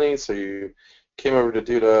mobile friendly, so you came over to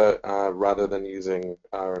Duda rather than using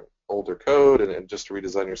older code and just to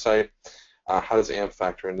redesign your site. How does AMP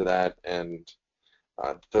factor into that? And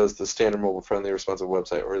does the standard mobile-friendly responsive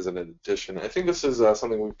website, or is it an addition? I think this is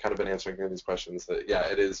something we've kind of been answering here in these questions, that, yeah,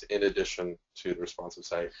 it is in addition to the responsive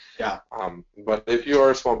site. Yeah. But if you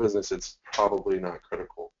are a small business, it's probably not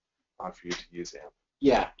critical for you to use AMP.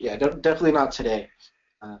 Yeah, definitely not today.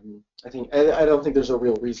 I don't think there's a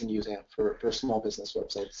real reason to use AMP for small business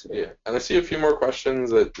websites today. Yeah, and I see a few more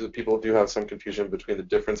questions that people do have some confusion between the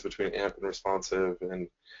difference between AMP and responsive, and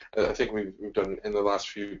I think we've done in the last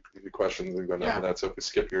few questions we've gone over that. So if we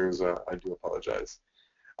skip yours, I do apologize.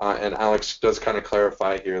 And Alex does kind of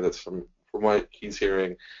clarify here that from what he's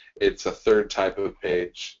hearing, it's a third type of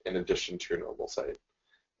page in addition to your normal site.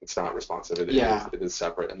 It's not responsive. It is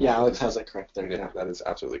separate. And yeah, Alex has it correct there. Yeah, that is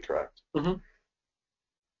absolutely correct. Mm-hmm.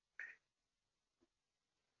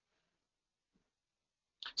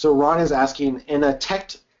 So Ron is asking, in a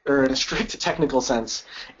strict technical sense,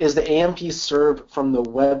 is the AMP served from the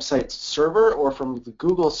website's server or from the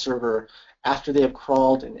Google server after they have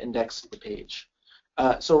crawled and indexed the page?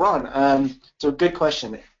 So Ron, it's a good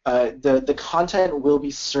question. The content will be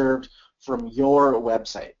served from your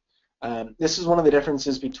website. This is one of the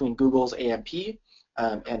differences between Google's AMP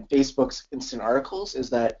and Facebook's Instant Articles, is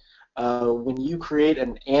that when you create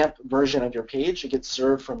an AMP version of your page, it gets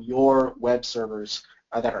served from your web servers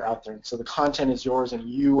that are out there. So the content is yours and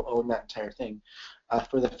you own that entire thing.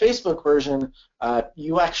 For the Facebook version,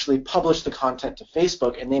 you actually publish the content to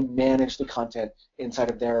Facebook and they manage the content inside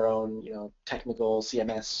of their own technical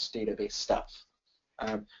CMS database stuff.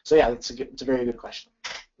 So yeah, it's a very good question.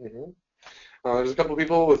 Mm-hmm. There's a couple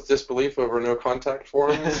people with disbelief over no contact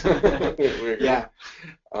forms. Yeah.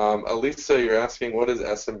 Elisa, you're asking, what does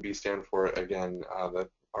SMB stand for again?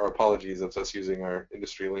 Our apologies of us using our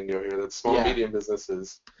industry lingo here. That's small, medium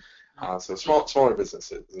businesses. So smaller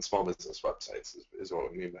businesses and small business websites is what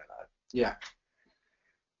we mean by that. Yeah.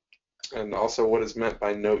 And also, what is meant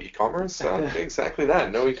by no e-commerce? Exactly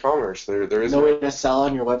that. No e-commerce. There is no way to sell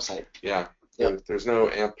on your website. Yeah. There's no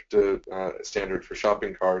AMP standard for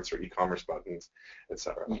shopping carts or e-commerce buttons,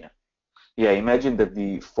 etc. Yeah. Imagine that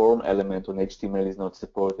the form element on HTML is not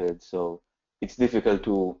supported, so it's difficult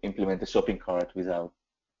to implement a shopping cart without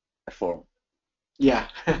a form. Yeah.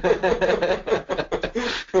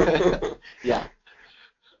 Yeah.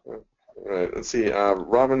 All right, let's see.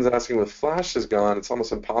 Robin's asking, with Flash is gone, it's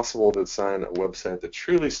almost impossible to design a website that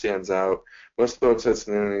truly stands out. Most of the websites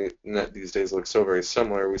on the internet these days look so very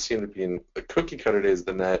similar. We seem to be in the cookie cutter days of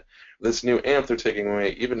the net. This new AMP, they're taking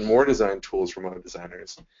away even more design tools from web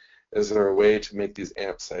designers. Is there a way to make these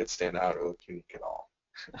AMP sites stand out or look unique at all?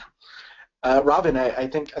 Robin, I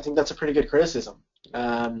think that's a pretty good criticism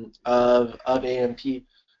of AMP.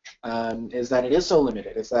 Is that it is so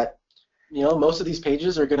limited. Is that most of these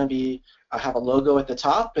pages are going to be have a logo at the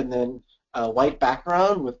top and then a white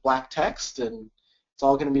background with black text, and it's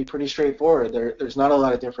all going to be pretty straightforward. There's not a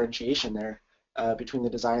lot of differentiation there between the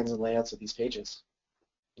designs and layouts of these pages.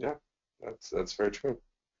 Yeah, that's very true.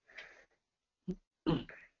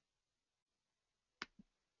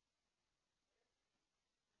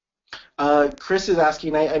 Chris is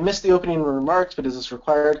asking, I missed the opening remarks, but is this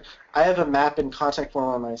required? I have a map and contact form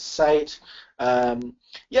on my site.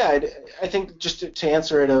 Yeah, I think just to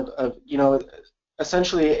answer it,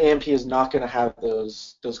 essentially AMP is not going to have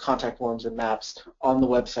those contact forms and maps on the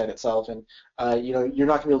website itself, and you're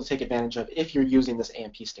not going to be able to take advantage of if you're using this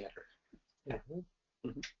AMP standard. Mm-hmm.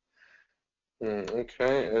 Mm-hmm.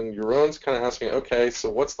 Okay, and Jeroen's kind of asking, okay,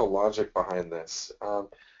 so what's the logic behind this?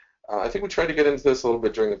 I think we tried to get into this a little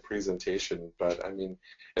bit during the presentation, but I mean,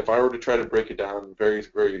 if I were to try to break it down very,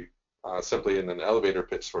 very simply in an elevator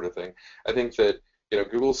pitch sort of thing, I think that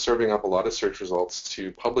Google's serving up a lot of search results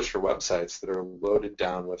to publisher websites that are loaded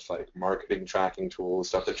down with like marketing tracking tools,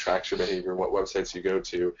 stuff that tracks your behavior, what websites you go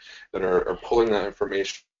to, that are pulling that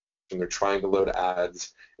information. And they're trying to load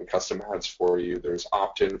ads and custom ads for you. There's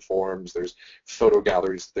opt-in forms. There's photo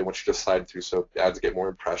galleries they want you to slide through so ads get more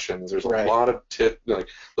impressions. There's a lot of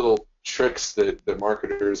little tricks that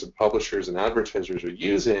marketers and publishers and advertisers are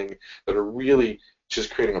using that are really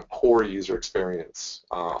just creating a poor user experience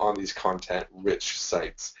on these content-rich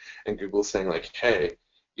sites. And Google's saying like, hey,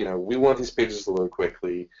 we want these pages to load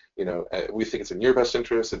quickly. We think it's in your best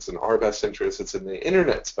interest, it's in our best interest, it's in the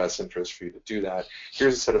internet's best interest for you to do that.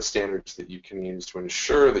 Here's a set of standards that you can use to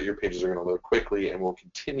ensure that your pages are going to load quickly and will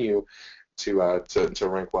continue to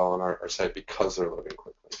rank well on our site because they're loading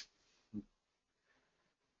quickly.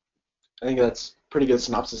 I think that's pretty good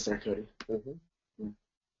synopsis there, Cody. Mm-hmm.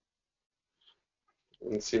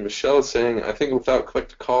 Let's see, Michelle is saying, I think without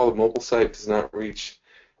click-to-call, the mobile site does not reach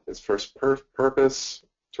its first purpose,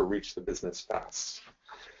 to reach the business fast.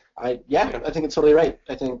 I think it's totally right.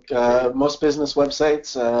 I think most business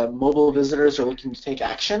websites, mobile visitors are looking to take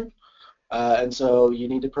action, and so you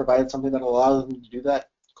need to provide something that allows them to do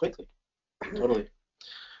that quickly. Totally.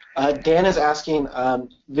 Dan is asking,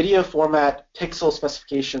 video format, pixel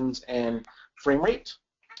specifications, and frame rate.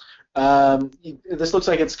 This looks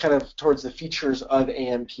like it's kind of towards the features of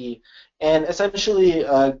AMP, and essentially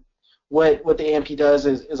what the AMP does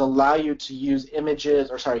is allow you to use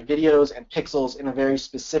videos and pixels in a very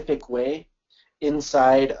specific way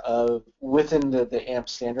within the AMP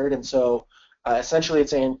standard. And so essentially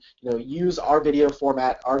it's saying, use our video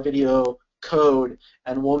format, our video code,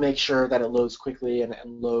 and we'll make sure that it loads quickly and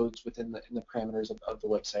loads within the parameters of the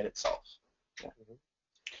website itself. Yeah.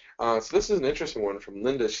 So this is an interesting one from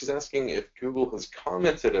Linda. She's asking if Google has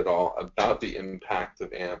commented at all about the impact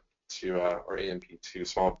of AMP or AMP to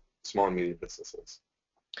small and medium businesses.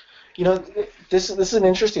 This is an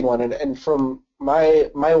interesting one, and from my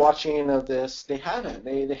watching of this, they haven't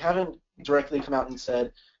directly come out and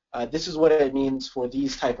said this is what it means for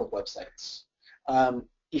these type of websites.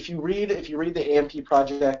 If you read the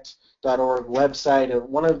ampproject.org website,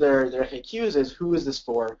 one of their FAQs is who is this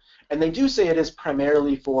for, and they do say it is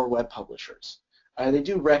primarily for web publishers. They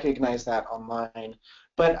do recognize that online,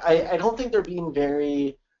 but I don't think they're being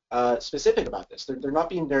very specific about this. They're not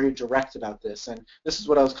being very direct about this, and this is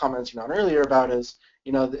what I was commenting on earlier about is,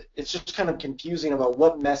 it's just kind of confusing about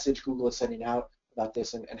what message Google is sending out about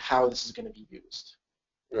this and how this is going to be used.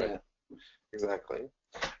 Right, yeah. Exactly.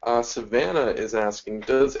 Savannah is asking,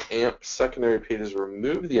 does AMP secondary pages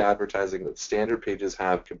remove the advertising that standard pages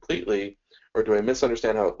have completely, or do I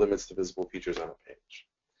misunderstand how it limits the visible features on a page?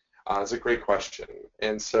 That's a great question.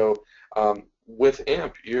 And so with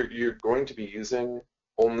AMP, you're going to be using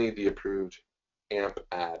only the approved AMP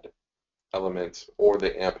ad element or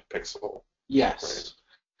the AMP pixel. Yes.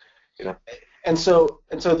 Right? And so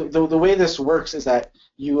the way this works is that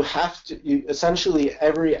essentially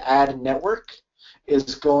every ad network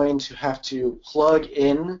is going to have to plug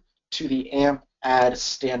in to the AMP ad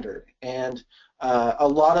standard. And a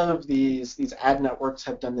lot of these ad networks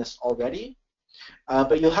have done this already,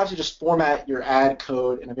 but you'll have to just format your ad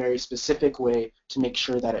code in a very specific way to make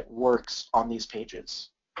sure that it works on these pages.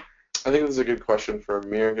 I think this is a good question for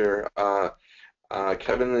Amir here.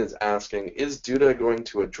 Kevin is asking, is Duda going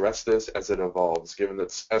to address this as it evolves, given that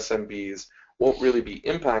SMBs won't really be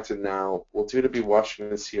impacted now? Will Duda be watching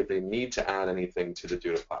to see if they need to add anything to the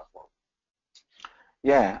Duda platform?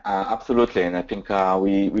 Yeah, absolutely, and I think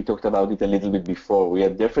we talked about it a little bit before. We are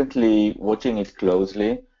definitely watching it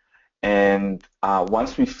closely, and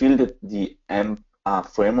once we feel that the AMP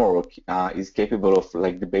framework is capable of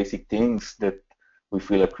like the basic things that we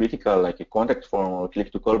feel are critical, like a contact form or a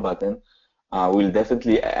click-to-call button, we'll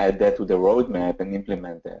definitely add that to the roadmap and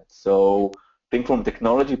implement that. So I think from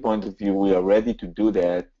technology point of view, we are ready to do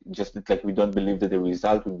that, just that like we don't believe that the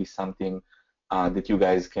result will be something that you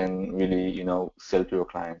guys can really, sell to your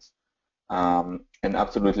clients. And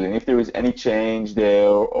absolutely, and if there is any change there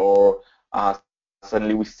or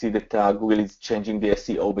suddenly we see that Google is changing the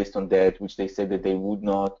SEO based on that, which they said that they would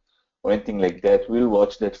not, or anything like that, we'll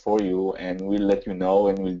watch that for you and we'll let you know,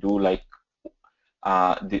 and we'll do like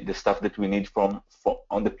the stuff that we need from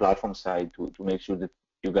on the platform side to make sure that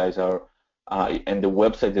you guys are and the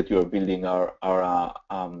website that you are building are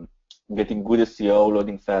getting good SEO,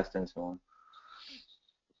 loading fast, and so on.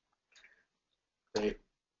 Great.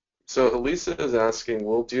 So Elisa is asking,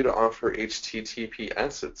 will Duda offer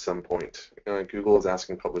HTTPS at some point? Google is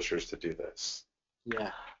asking publishers to do this.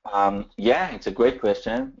 Yeah. Yeah, it's a great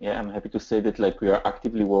question. Yeah, I'm happy to say that like we are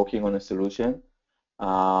actively working on a solution.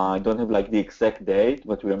 I don't have like the exact date,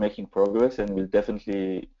 but we are making progress, and we'll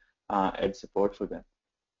definitely add support for that.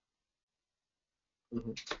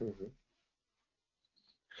 Mm-hmm.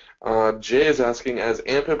 Jay is asking, as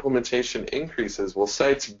AMP implementation increases, will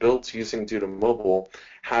sites built using Duda Mobile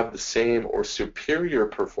have the same or superior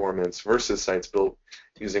performance versus sites built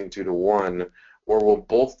using Duda One, or will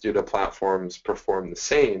both Duda platforms perform the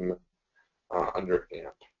same under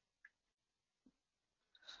AMP?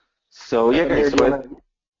 So yeah, guys.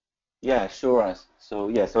 Yeah, sure. So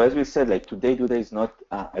yeah, so as we said, like today, Duda is not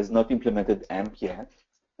has not implemented AMP yet.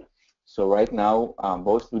 So right now,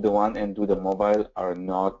 both Duda One and Duda Mobile are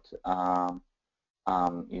not,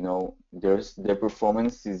 their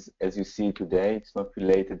performance is, as you see today, it's not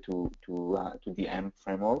related to the AMP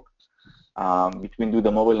framework. Between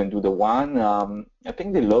Duda Mobile and Duda One, I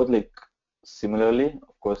think they load like similarly.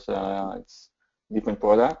 Of course, it's different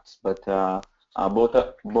products, but both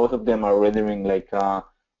of them are rendering like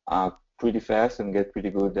pretty fast and get pretty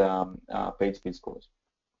good page speed scores.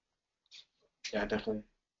 Yeah, definitely.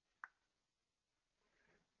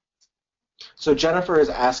 So Jennifer is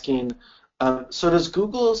asking, so does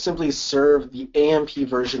Google simply serve the AMP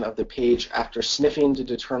version of the page after sniffing to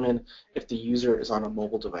determine if the user is on a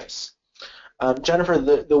mobile device? Jennifer,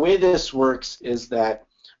 the way this works is that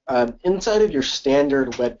inside of your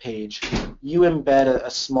standard web page, you embed a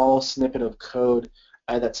small snippet of code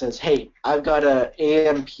that says, hey, I've got an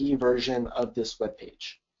AMP version of this web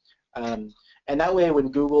page. And that way,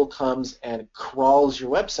 when Google comes and crawls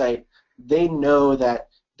your website, they know that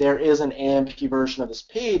there is an AMP version of this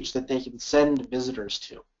page that they can send visitors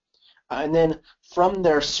to. And then from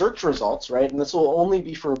their search results, right, and this will only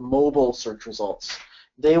be for mobile search results,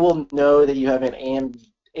 they will know that you have an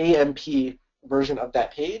AMP version of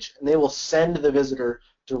that page, and they will send the visitor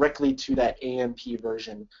directly to that AMP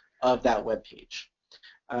version of that web page.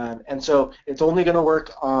 And so it's only going to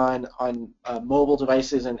work on mobile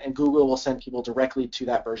devices, and Google will send people directly to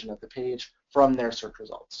that version of the page from their search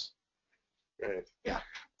results. Great. Yeah.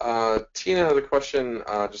 Tina has a question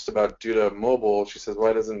just about Duda Mobile. She says,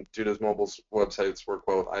 why doesn't Duda's mobile websites work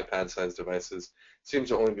well with iPad-sized devices? Seems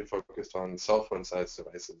to only be focused on cell phone-sized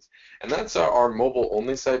devices. And that's our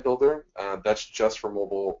mobile-only site builder. That's just for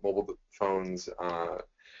mobile phones.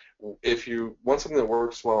 If you want something that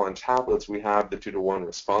works well on tablets, we have the 2-to-1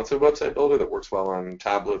 responsive website builder that works well on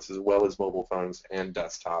tablets as well as mobile phones and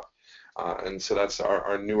desktop. And so that's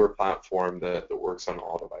our newer platform that works on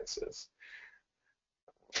all devices.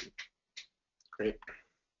 Great.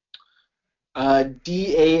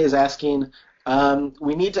 DA is asking,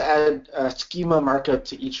 we need to add a schema markup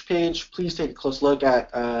to each page. Please take a close look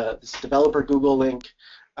at this developer Google link.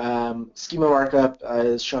 Schema markup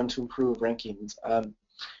is shown to improve rankings.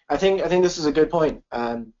 I think this is a good point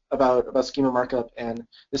about schema markup, and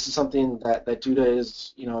this is something that Duda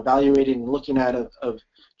is evaluating and looking at of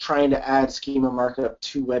trying to add schema markup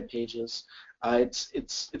to web pages.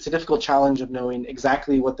 It's a difficult challenge of knowing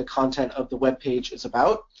exactly what the content of the web page is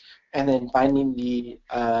about, and then finding the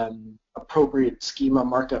appropriate schema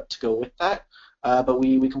markup to go with that. But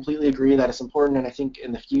we completely agree that it's important, and I think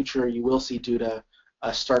in the future you will see Duda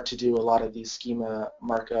start to do a lot of these schema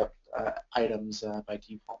markup items by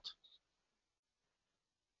default.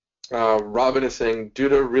 Robin is saying,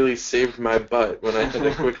 Duda really saved my butt when I had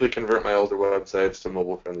to quickly convert my older websites to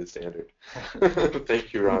mobile-friendly standard.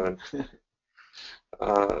 Thank you, Robin.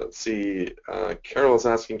 Let's see. Carol is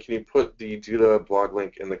asking, can you put the Duda blog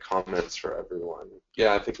link in the comments for everyone?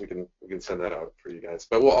 Yeah, I think we can send that out for you guys.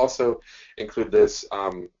 But we'll also include this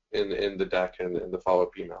in the deck and in the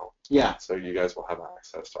follow-up email. Yeah. So you guys will have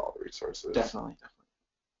access to all the resources. Definitely.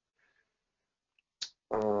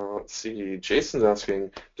 Let's see. Jason's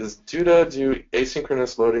asking, does Duda do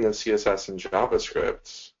asynchronous loading of CSS and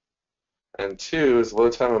JavaScript? And 2, is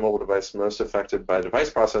load time on mobile device most affected by device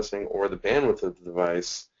processing or the bandwidth of the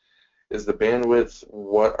device? Is the bandwidth,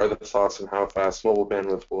 what are the thoughts on how fast mobile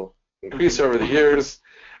bandwidth will increase over the years?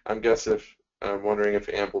 I'm wondering if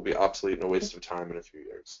AMP will be obsolete and a waste of time in a few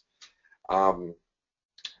years.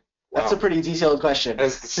 That's a pretty detailed question.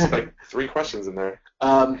 There's like 3 questions in there.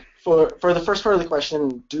 For the first part of the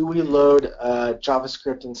question, do we load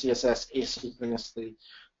JavaScript and CSS asynchronously?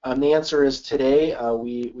 The answer is today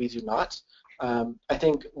we do not. I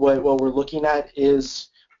think what we're looking at is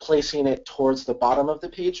placing it towards the bottom of the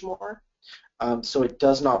page more, so it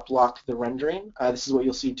does not block the rendering. This is what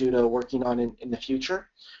you'll see Duda working on in the future.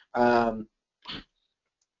 And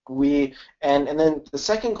then the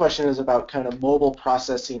second question is about kind of mobile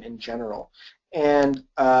processing in general. And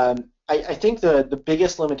I think the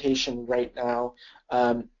biggest limitation right now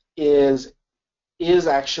is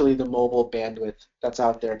actually the mobile bandwidth that's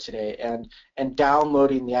out there today, and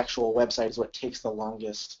downloading the actual website is what takes the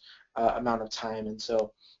longest amount of time. And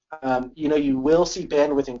so you will see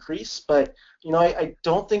bandwidth increase, but I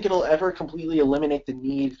don't think it'll ever completely eliminate the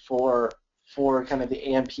need for kind of the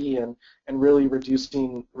AMP and really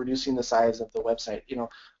reducing the size of the website.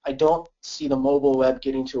 I don't see the mobile web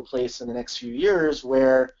getting to a place in the next few years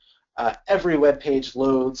where every web page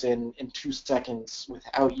loads in 2 seconds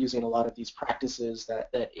without using a lot of these practices that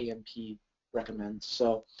AMP recommends.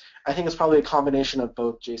 So I think it's probably a combination of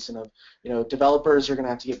both, Jason, of developers are going to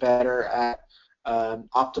have to get better at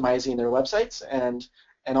optimizing their websites, and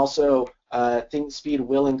also speed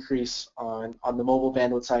will increase on the mobile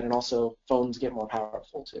bandwidth side, and also phones get more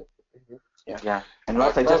powerful too. Mm-hmm. Yeah. And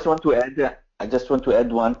Ross, I just want to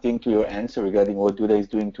add one thing to your answer regarding what Duda is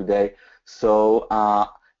doing today. So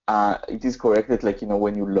it is correct that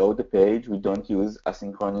when you load the page, we don't use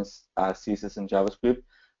asynchronous CSS and JavaScript,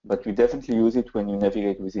 but we definitely use it when you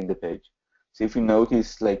navigate within the page. So if you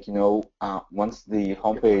notice, once the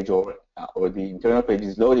home page or the internal page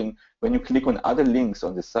is loading, when you click on other links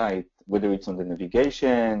on the site, whether it's on the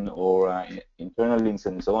navigation or internal links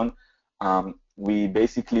and so on, we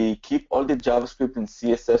basically keep all the JavaScript and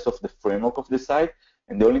CSS of the framework of the site,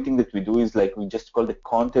 and the only thing that we do is we just call the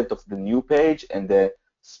content of the new page and the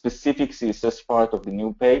specific CSS part of the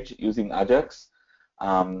new page using Ajax,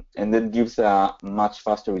 and that gives a much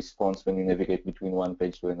faster response when you navigate between one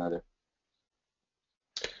page to another.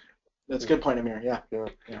 That's a good point, Amir. Yeah.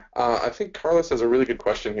 Yeah. I think Carlos has a really good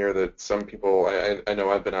question here that some people, I know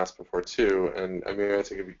I've been asked before too, and Amir, I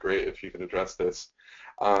think it'd be great if you could address this.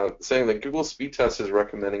 Saying that Google Speed Test is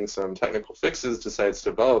recommending some technical fixes to sites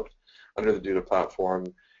developed under the Duda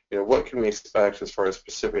platform. What can we expect as far as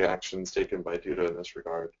specific actions taken by Duda in this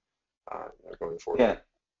regard going forward? Yeah.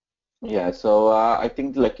 Yeah, so I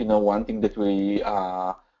think one thing that we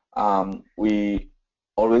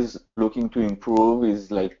always looking to improve is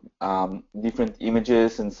different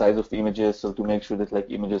images and size of images, so to make sure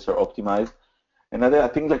that images are optimized. Another, I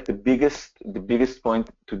think the biggest point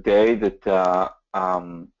today that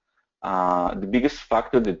the biggest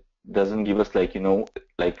factor that doesn't give us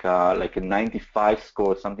a 95 score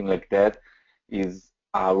or something like that is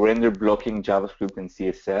render blocking JavaScript and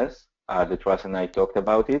CSS. That Russ and I talked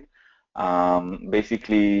about it.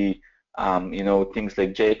 Basically, things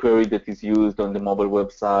like jQuery that is used on the mobile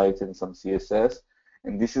websites and some CSS.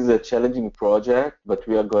 And this is a challenging project, but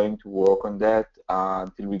we are going to work on that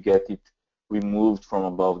until we get it removed from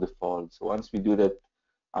above the fold. So once we do that,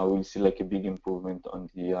 we'll see a big improvement on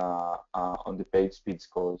the page speed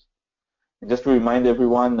scores. And just to remind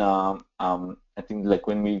everyone, I think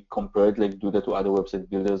when we compared Duda to other website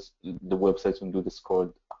builders, the websites on Duda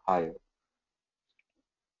scored higher.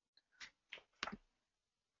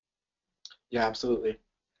 Yeah, absolutely.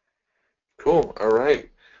 Cool. All right.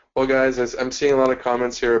 Well, guys, I'm seeing a lot of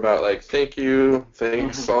comments here about thank you,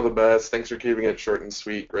 thanks, all the best, thanks for keeping it short and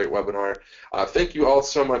sweet, great webinar. Thank you all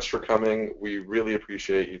so much for coming. We really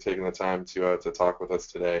appreciate you taking the time to talk with us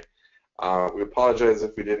today. We apologize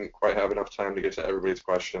if we didn't quite have enough time to get to everybody's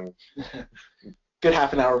question. Good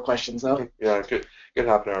half an hour of questions, though. Yeah, good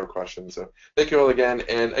half an hour of questions. So thank you all again.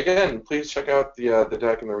 And again, please check out the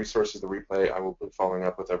deck and the resources, the replay. I will be following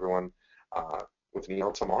up with everyone with an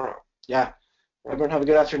email tomorrow. Yeah. Everyone have a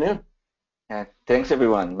good afternoon. Yeah. Thanks,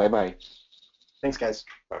 everyone. Bye-bye. Thanks, guys.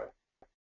 Bye.